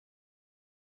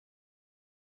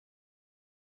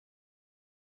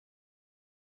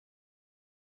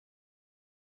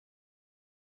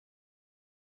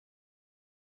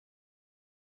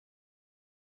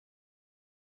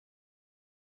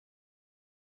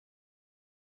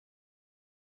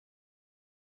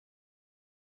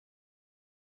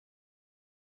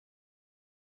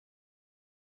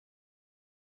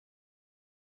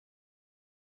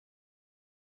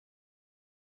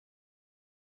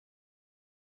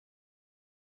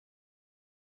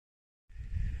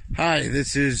Hi,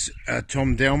 this is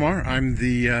Tom Delmar. I'm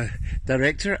the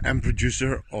director and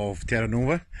producer of Terra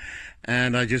Nova,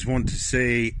 and I just want to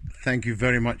say thank you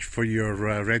very much for your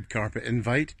red carpet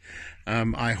invite.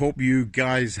 I hope you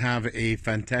guys have a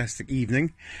fantastic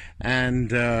evening,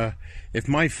 and if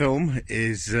my film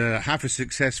is half as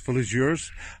successful as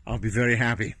yours, I'll be very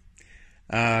happy.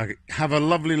 Have a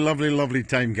lovely, lovely, lovely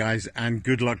time, guys, and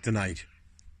good luck tonight.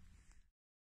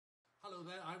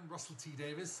 I'm Russell T.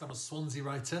 Davis. I'm a Swansea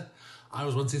writer. I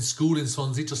was once in school in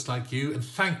Swansea, just like you, and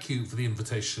thank you for the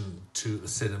invitation to the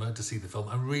cinema to see the film.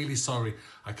 I'm really sorry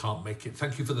I can't make it.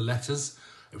 Thank you for the letters.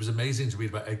 It was amazing to read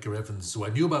about Edgar Evans, who I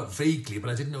knew about vaguely, but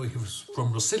I didn't know he was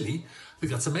from Rosilly. I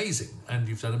think that's amazing, and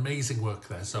you've done amazing work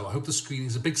there. So I hope the screening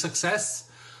is a big success.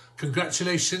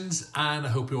 Congratulations, and I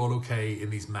hope you're all okay in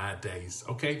these mad days.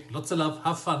 Okay, lots of love.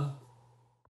 Have fun.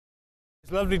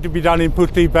 It's lovely to be down in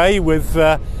Putley Bay with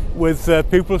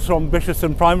pupils from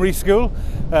Bishopston Primary School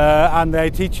and their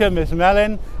teacher, Miss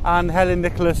Mellin, and Helen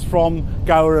Nicholas from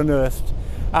Gower and Erst.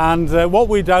 And what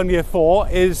we're down here for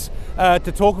is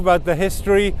to talk about the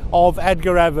history of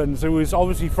Edgar Evans, who is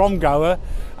obviously from Gower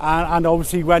and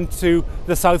obviously went to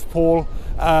the South Pole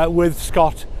with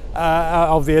Scott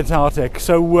of the Antarctic.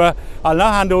 So I'll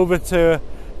now hand over to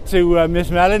Miss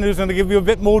Mellin, who's going to give you a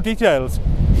bit more details.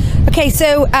 Okay,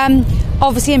 so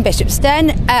obviously in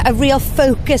Bishopston, a real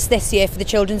focus this year for the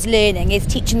children's learning is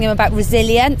teaching them about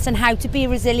resilience and how to be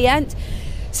resilient.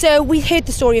 So we heard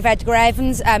the story of Edgar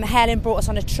Evans. Helen brought us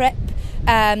on a trip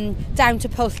down to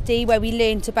Pulty, where we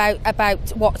learnt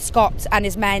about what Scott and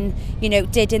his men,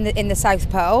 did in the South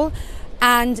Pole.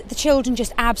 And the children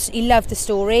just absolutely loved the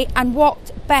story. And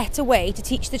what better way to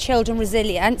teach the children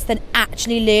resilience than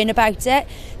actually learn about it?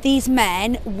 These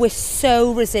men were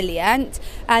so resilient,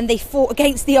 and they fought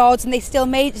against the odds, and they still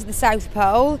made it to the South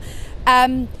Pole.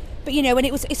 But and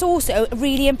it's also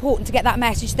really important to get that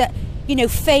message that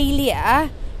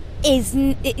failure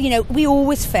isn't, we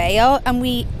always fail, and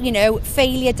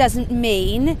failure doesn't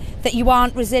mean that you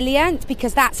aren't resilient,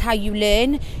 because that's how you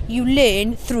learn. You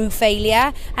learn through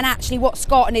failure, and actually what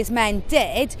Scott and his men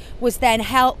did was then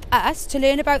help us to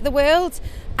learn about the world.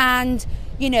 And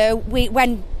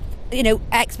when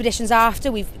expeditions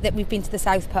after we've been to the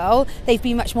South Pole, they've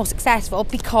been much more successful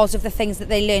because of the things that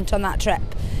they learnt on that trip.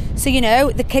 So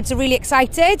the kids are really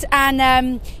excited,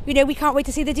 and we can't wait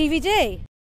to see the DVD.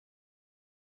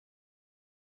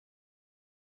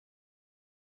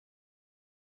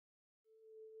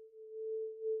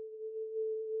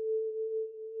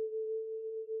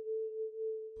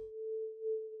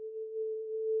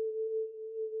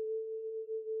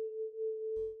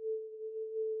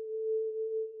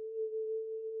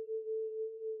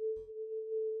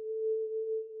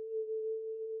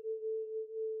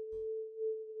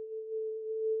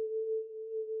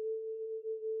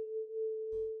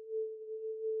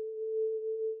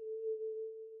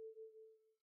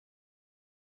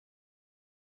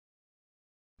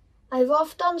 I've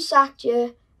often sat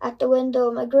here at the window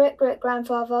of my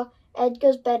great-great-grandfather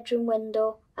Edgar's bedroom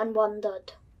window and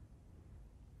wondered.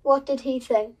 What did he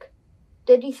think?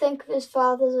 Did he think of his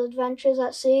father's adventures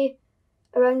at sea,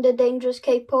 around the dangerous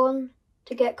Cape Horn,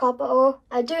 to get copper ore?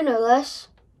 I do know this.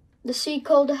 The sea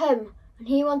called to him, and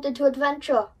he wanted to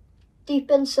adventure.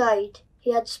 Deep inside,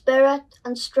 he had spirit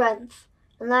and strength,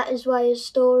 and that is why his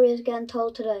story is getting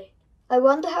told today. I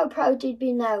wonder how proud he'd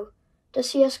be now to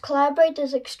see us collaborate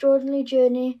this extraordinary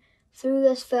journey through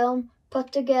this film put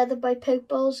together by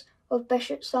pupils of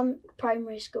Bishopston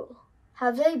Primary School.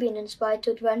 Have they been inspired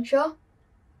to adventure?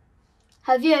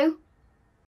 Have you?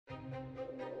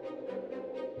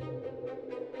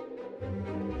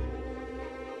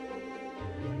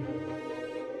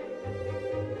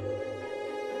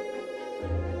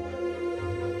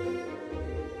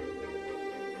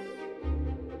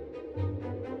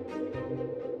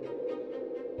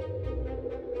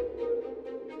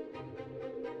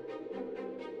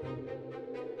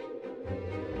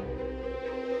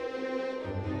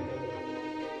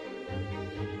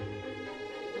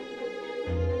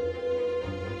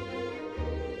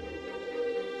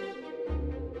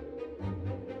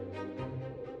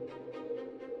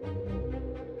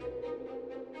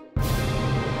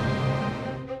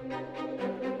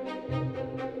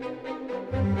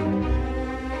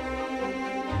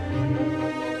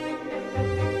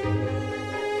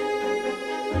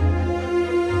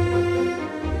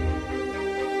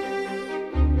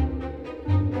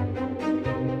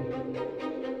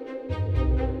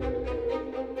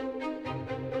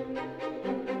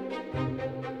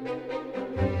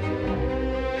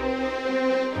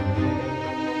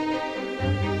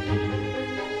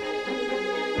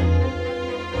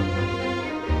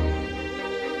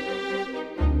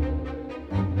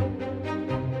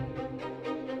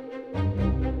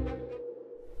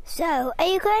 So, are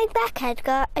you going back,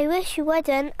 Edgar? I wish you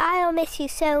wouldn't. I'll miss you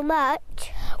so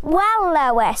much. Well,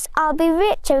 Lois, I'll be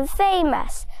rich and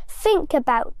famous. Think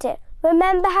about it.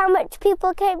 Remember how much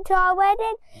people came to our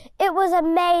wedding? It was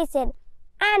amazing.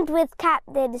 And with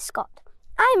Captain Scott.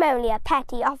 I'm only a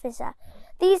petty officer.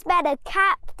 These men are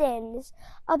captains.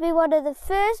 I'll be one of the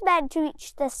first men to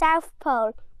reach the South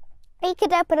Pole. We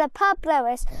could open a pub,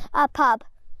 Lois. A pub.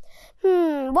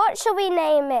 What shall we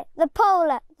name it? The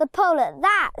Polar. The Polar.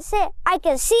 That's it. I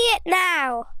can see it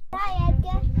now. Hi,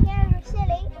 Edgar. You're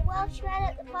silly, a Welshman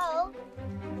at the pole.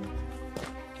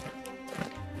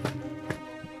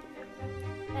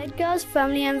 Edgar's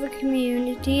family and the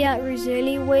community at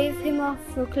Rosilli wave him off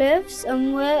the cliffs,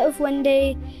 and word of one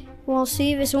day we'll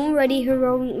see this already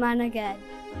heroic man again.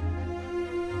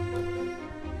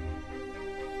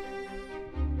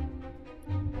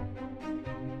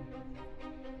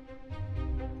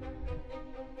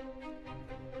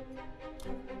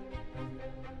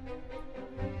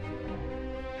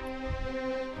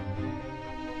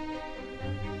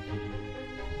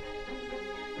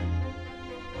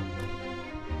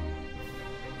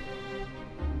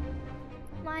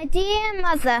 My dear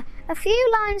mother, a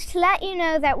few lines to let you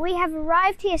know that we have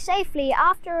arrived here safely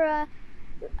after a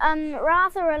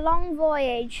rather a long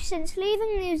voyage. Since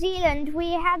leaving New Zealand,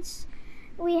 we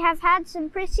have had some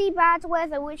pretty bad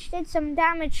weather which did some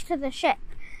damage to the ship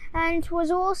and was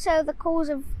also the cause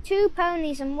of 2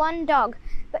 ponies and 1 dog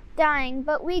dying,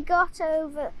 but we got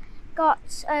over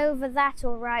that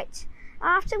all right.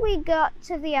 After we got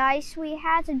to the ice, we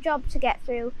had a job to get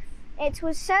through. It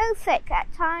was so thick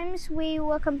at times we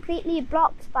were completely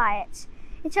blocked by it.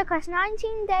 It took us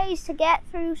 19 days to get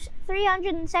through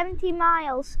 370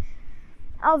 miles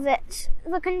of it.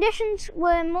 The conditions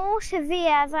were more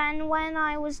severe than when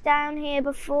I was down here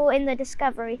before in the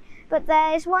Discovery. But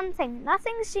there is one thing,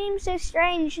 nothing seems so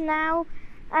strange now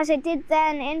as it did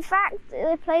then. In fact,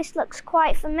 the place looks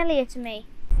quite familiar to me.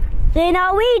 The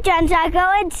Norwegians are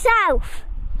going south.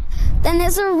 Then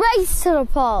there's a race to the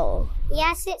pole.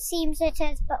 Yes, it seems it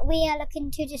is, but we are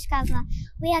looking to discover.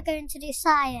 We are going to do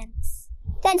science.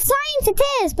 Then science it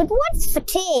is, but what's for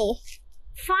tea?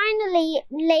 Finally,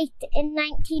 late in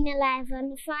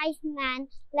 1911, 5 men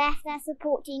left their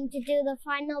support team to do the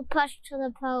final push to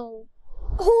the pole.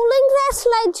 Hauling their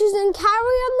sledges and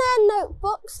carrying their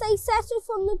notebooks, they set off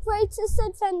on the greatest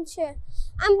adventure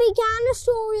and began a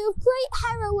story of great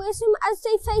heroism as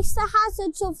they faced the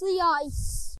hazards of the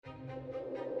ice.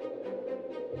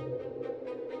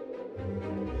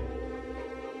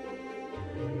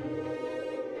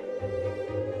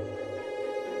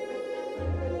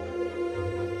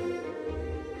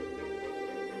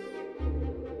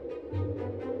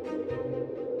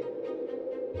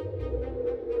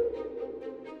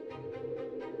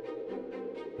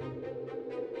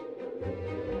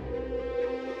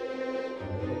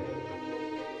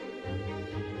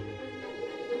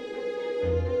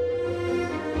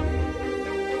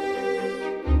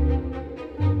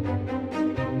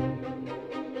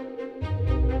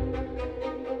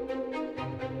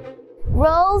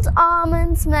 Rolled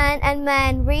almonds men and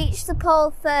men reach the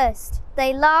pole first.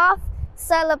 They laugh,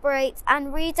 celebrate,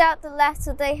 and read out the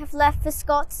letter they have left for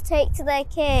Scott to take to their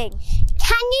king.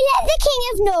 Can you let the King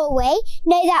of Norway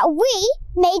know that we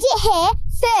made it here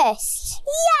first?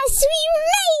 Yes, we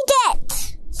made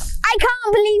it! I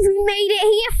can't believe we made it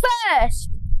here first.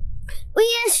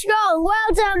 We are strong.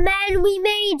 Well done, men. We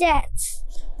made it.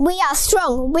 We are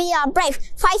strong. We are brave.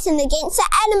 Fighting against the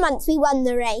elements, we won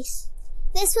the race.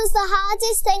 This was the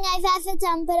hardest thing I've ever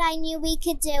done, but I knew we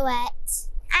could do it.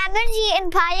 Amundsen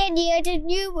pioneered a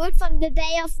new route from the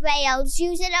Bay of Wales,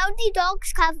 using only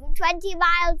dogs covering 20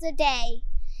 miles a day.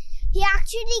 He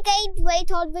actually gained weight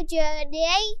on the journey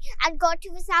and got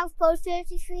to the South Pole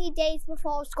 33 days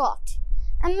before Scott.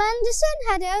 Amundsen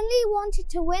had only wanted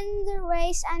to win the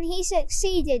race, and he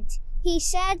succeeded. He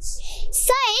said,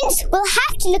 "Science will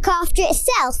have to look after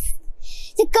itself.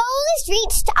 The goal is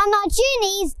reached and our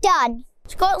journey is done."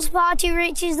 Scott's party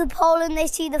reaches the pole and they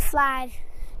see the flag.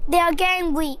 They are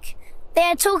getting weak. They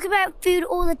are talking about food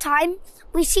all the time.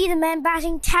 We see the men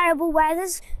battling terrible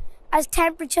weathers as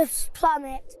temperatures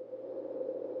plummet.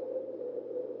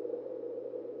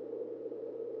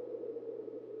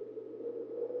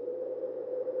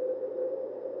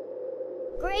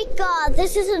 Great God,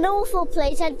 this is an awful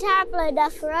place and terrible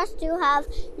enough for us to have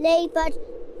laboured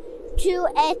to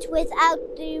it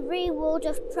without the reward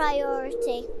of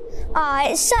priority.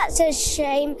 It's such a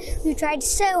shame. We tried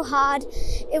so hard.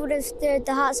 It would have stirred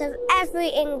the hearts of every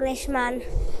Englishman.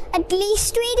 At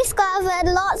least we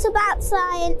discovered lots about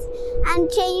science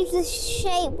and changed the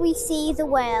shape we see the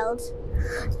world.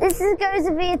 This is going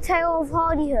to be a tale of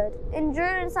hardihood,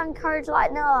 endurance and courage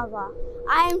like no other.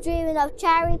 I am dreaming of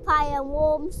cherry pie and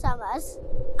warm summers.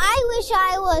 I wish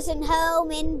I wasn't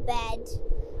home in bed.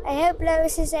 I hope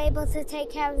Lois is able to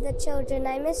take care of the children.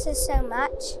 I miss her so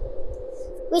much.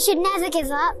 We should never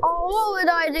give up. Oh, what would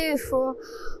I do for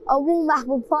a warm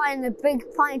apple pie and a big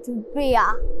pint of beer?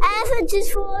 Evans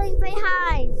is falling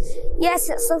behind. Yes,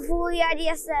 it's the fool he had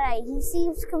yesterday. He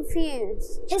seems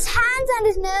confused. His hands and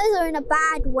his nose are in a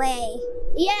bad way.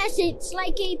 Yes, it's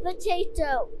like a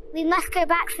potato. We must go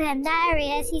back for him. There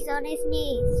he is. He's on his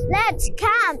knees. Let's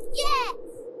camp. Yes!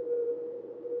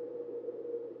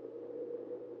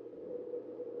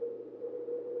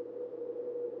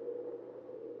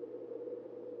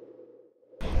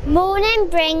 Morning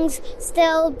brings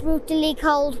still brutally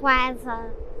cold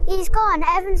weather. He's gone.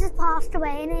 Evans has passed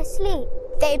away in his sleep.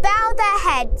 They bow their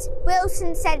heads.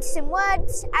 Wilson said some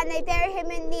words and they bury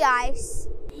him in the ice.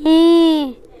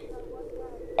 He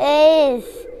is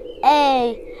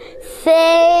a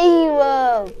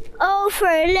sailor. Oh, for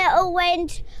a little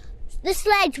wind. The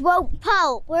sledge won't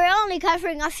pull. We're only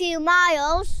covering a few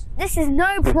miles. This is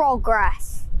no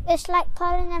progress. It's like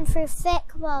pulling them through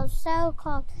thick walls, so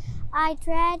cold. I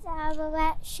dread our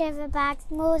wet shiver bags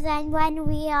more than when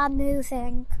we are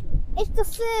moving. It's the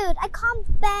food. I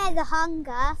can't bear the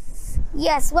hunger.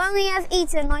 Yes, when we have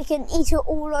eaten, I can eat it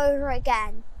all over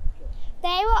again. They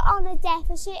were on a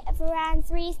deficit of around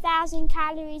 3,000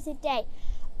 calories a day.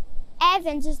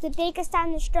 Evans, as the biggest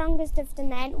and the strongest of the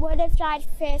men, would have died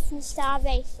first from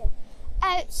starvation.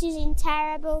 Oates is in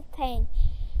terrible pain.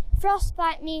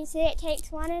 Frostbite means that it takes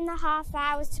 1.5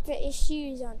 hours to put his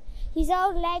shoes on. His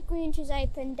old leg wound has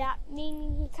opened up,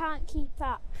 meaning he can't keep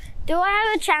up. Do I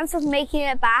have a chance of making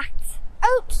it back?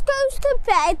 Oates goes to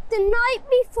bed the night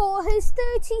before his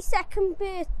 32nd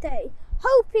birthday,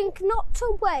 hoping not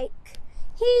to wake.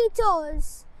 He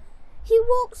does. He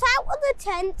walks out of the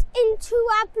tent into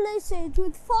a blizzard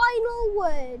with final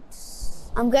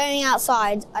words. I'm going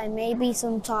outside. I may be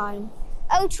some time.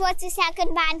 Oates was the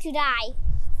second man to die.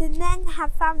 The men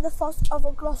have found the foss of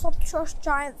a Glossopteros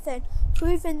giant fin,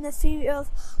 proving the theory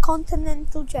of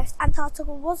continental drift.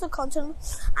 Antarctica was a continent,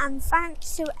 and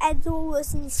thanks to Edgar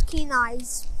Wilson's keen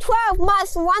eyes. 12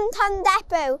 miles from 1 ton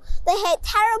depot. They hit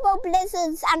terrible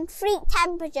blizzards and freak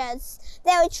temperatures.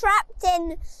 They were trapped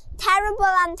in terrible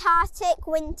Antarctic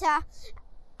winter,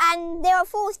 and they were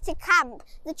forced to camp.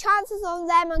 The chances of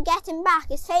them getting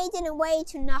back is fading away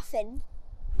to nothing.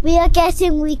 We are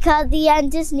getting weaker, the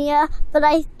end is near, but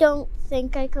I don't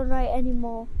think I can write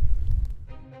anymore.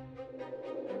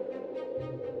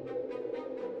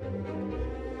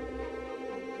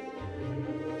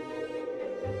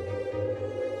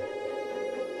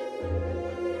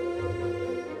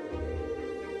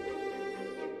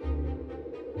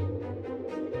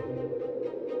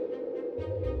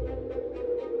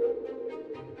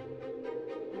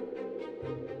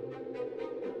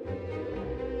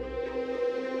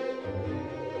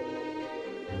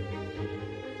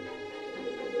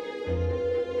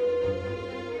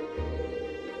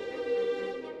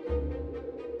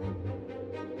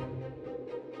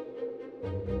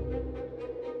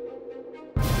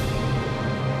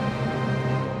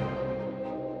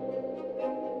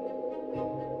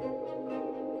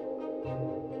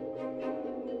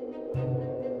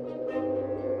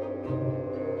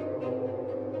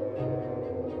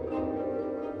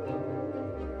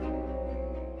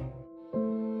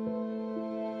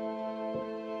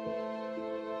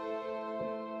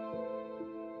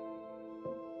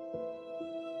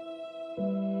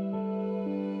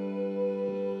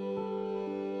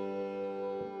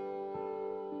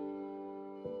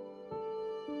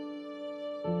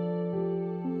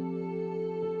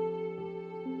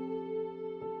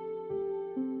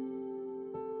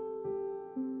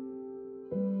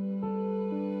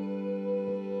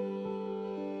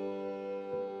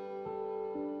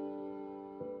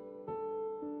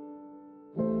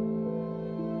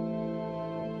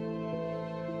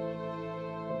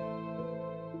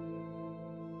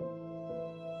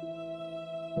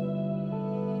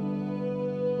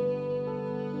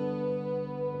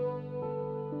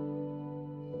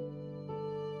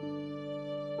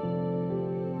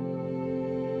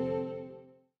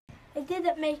 They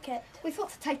didn't make it. We thought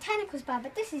the Titanic was bad,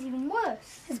 but this is even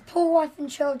worse. His poor wife and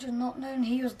children not knowing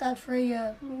he was dead for a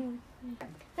year.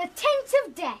 The tent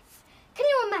of death. Can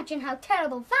you imagine how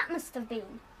terrible that must have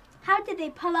been? How did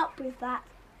they pull up with that?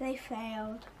 They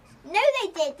failed. No, they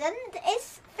didn't.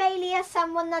 Is failure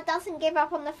someone that doesn't give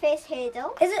up on the first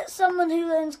hurdle? Is it someone who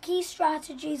learns key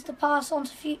strategies to pass on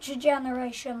to future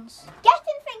generations?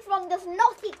 Getting things wrong does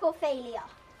not equal failure.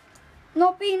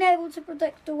 Not being able to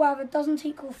predict the weather doesn't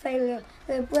equal failure.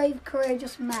 They're brave,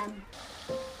 courageous men.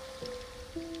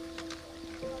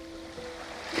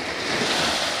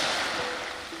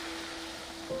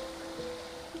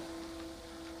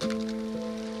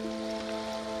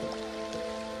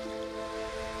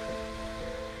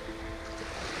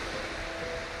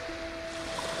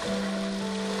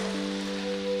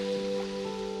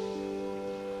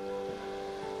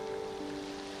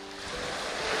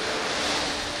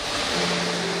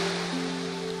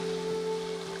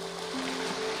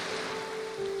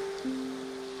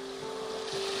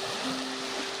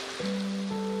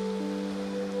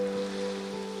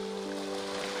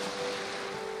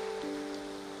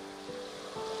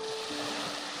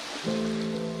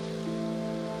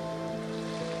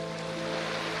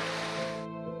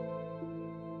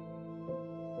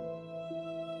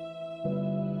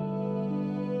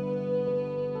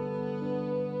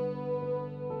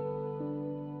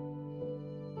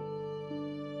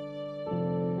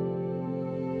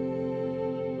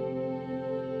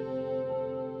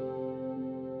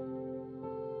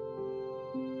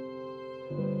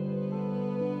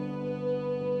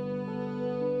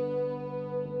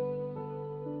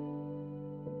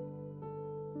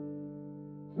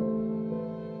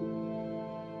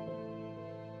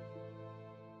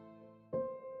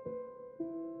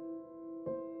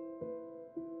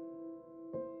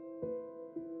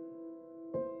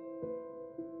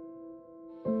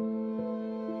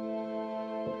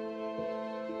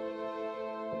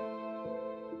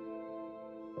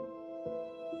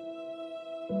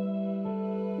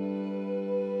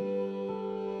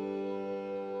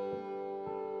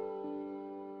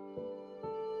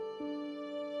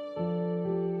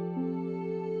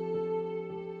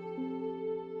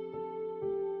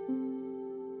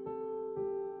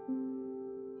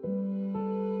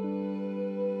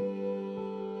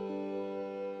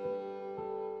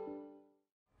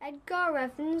 Edgar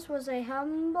Evans was a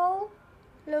humble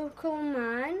local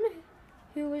man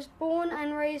who was born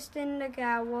and raised in the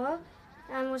Gower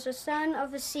and was the son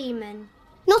of a seaman.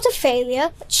 Not a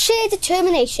failure, but sheer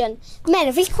determination. Men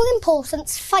of equal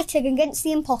importance fighting against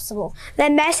the impossible. Their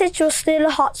message will steal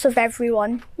the hearts of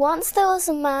everyone. Once there was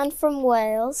a man from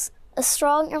Wales, a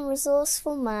strong and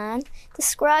resourceful man,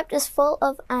 described as full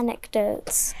of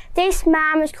anecdotes. This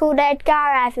man was called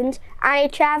Edgar Evans, and he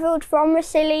travelled from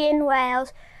Rosylley in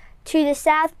Wales to the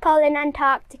South Pole in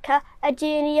Antarctica, a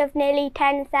journey of nearly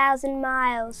 10,000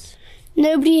 miles.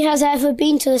 Nobody has ever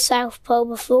been to the South Pole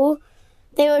before.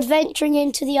 They were adventuring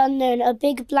into the unknown, a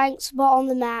big blank spot on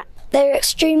the map. They were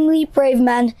extremely brave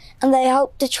men, and they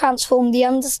helped to transform the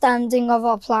understanding of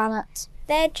our planet.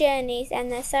 Their journeys and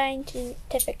the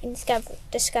scientific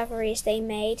discoveries they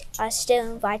made are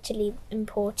still vitally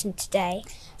important today.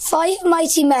 5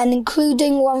 mighty men,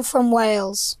 including one from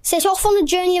Wales, set off on a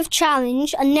journey of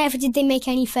challenge, and never did they make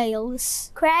any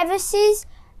fails. Crevices,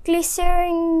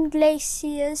 glycerine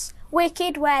glaciers,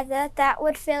 wicked weather that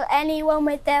would fill anyone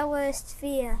with their worst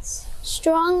fears.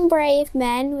 Strong, brave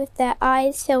men with their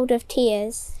eyes filled with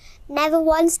tears. Never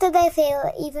once did they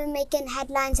fail, even making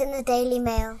headlines in the Daily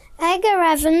Mail. Edgar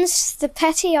Evans, the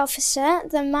petty officer,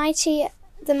 the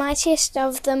mightiest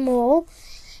of them all,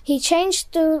 he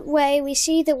changed the way we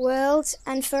see the world,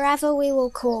 and forever we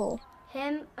will call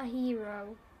him a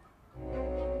hero.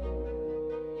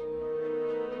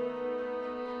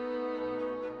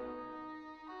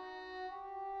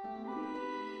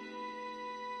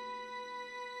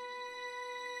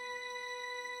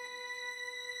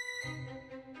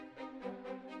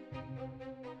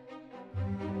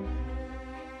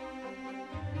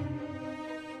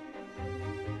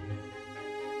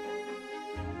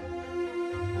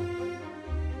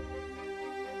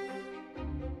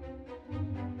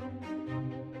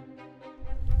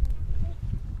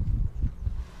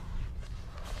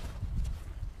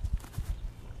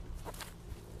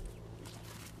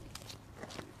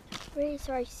 Really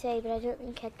sorry to say, but I don't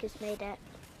think Edgar's made it.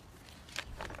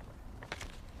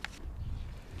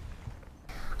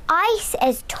 Ice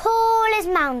as tall as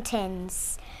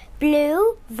mountains,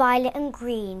 blue, violet and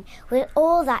green, was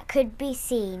all that could be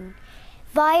seen.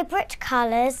 Vibrant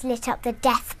colours lit up the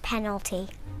death penalty.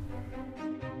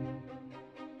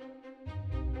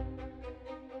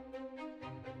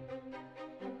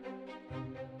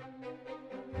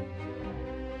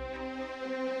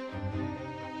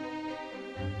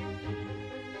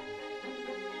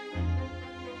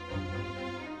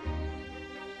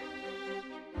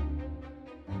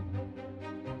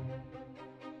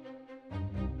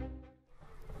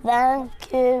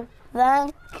 Thank you,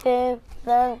 thank you,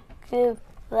 thank you,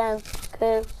 thank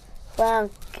you,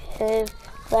 thank you,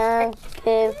 thank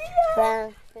you,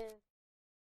 thank you.